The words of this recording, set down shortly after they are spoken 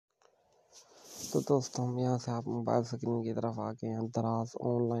तो दोस्तों हम यहाँ से आप मोबाइल स्क्रीन की तरफ आ गए हैं दराज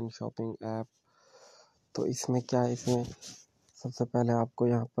ऑनलाइन शॉपिंग ऐप। तो इसमें क्या है, इसमें सबसे पहले आपको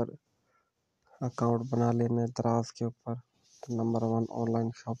यहाँ पर अकाउंट बना लेना है दराज के ऊपर। तो number 1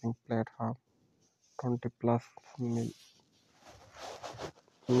 online shopping platform, 20+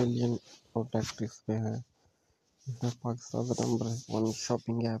 million product इस पे है। इसमें पाकिस्तान का नंबर 1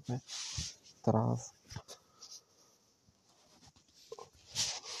 शॉपिंग ऐप है दराज।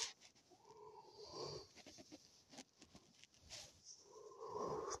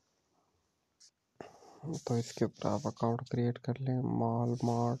 तो इसके ऊपर आप अकाउंट क्रिएट कर लें। Mall,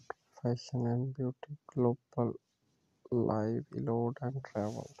 mart, fashion and beauty, global, live, इलोड and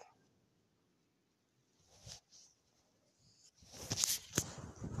travel.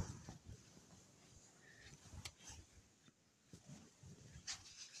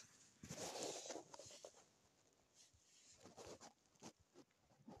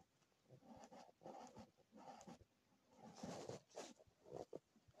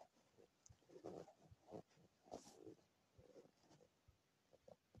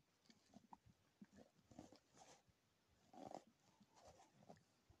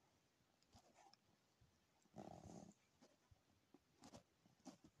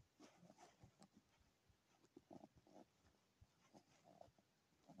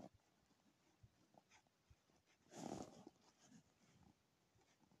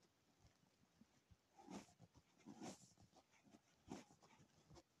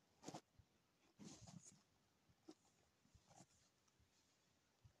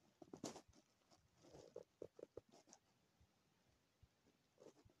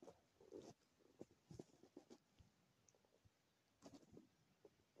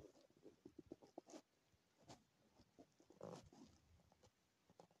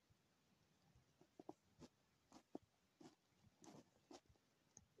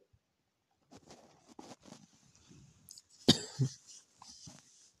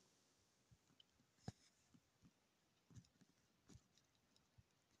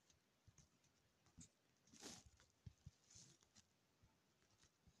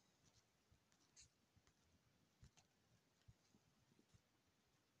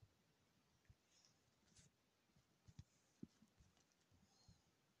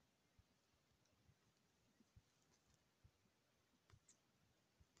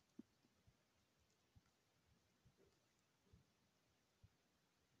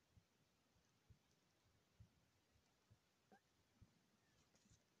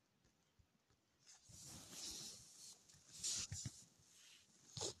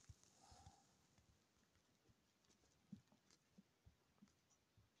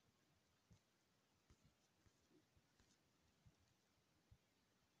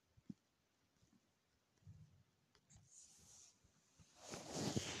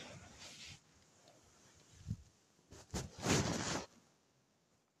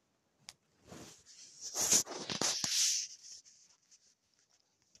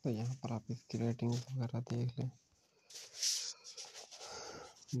 तो यहाँ पर आप इसकी रेटिंग वगैरह देख लें।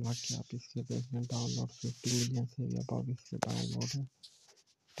 बाकी आप इसके देख लें। डाउनलोड 50 मिलियन से भी अब इसके डाउनलोड है।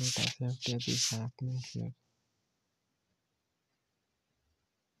 डेटा सेफ्टी दिस ऐप में share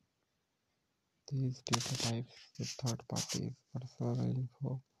these data types with third parties, personal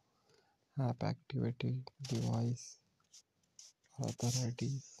info, app activity, device, or other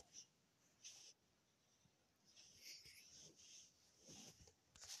IDs.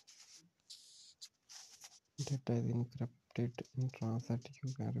 Data is encrypted in transit.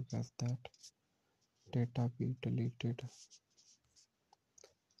 You can request that data be deleted.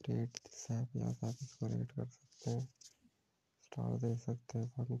 Rate this app, या आप इसको rate कर सकते हैं, star दे सकते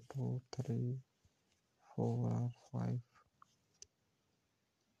हैं 1, 2, 3, 4 और 5।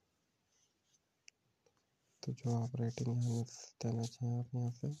 तो जो आप रेटिंग यहाँ देना चाहें आप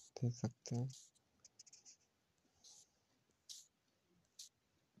यहाँ से दे सकते हैं।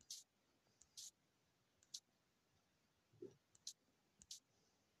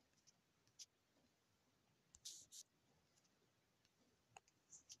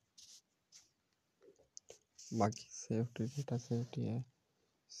 बाकी सेफ्टी, डेटा सेफ्टी है।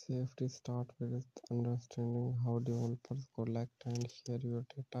 Safety start with understanding how developers collect and share your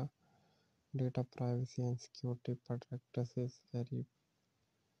data. Data privacy and security practices vary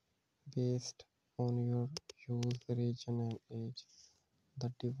based on your use, region, and age.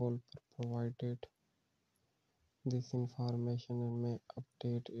 The developer provided this information and may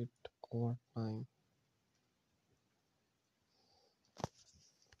update it over time.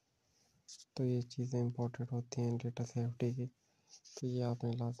 तो ये चीज़ें important होती हैं data safety की, तो ये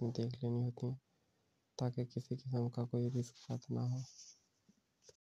आपने लाजमी देख लेनी होती हैं ताकि किसी किस्म का कोई रिस्क ना हो।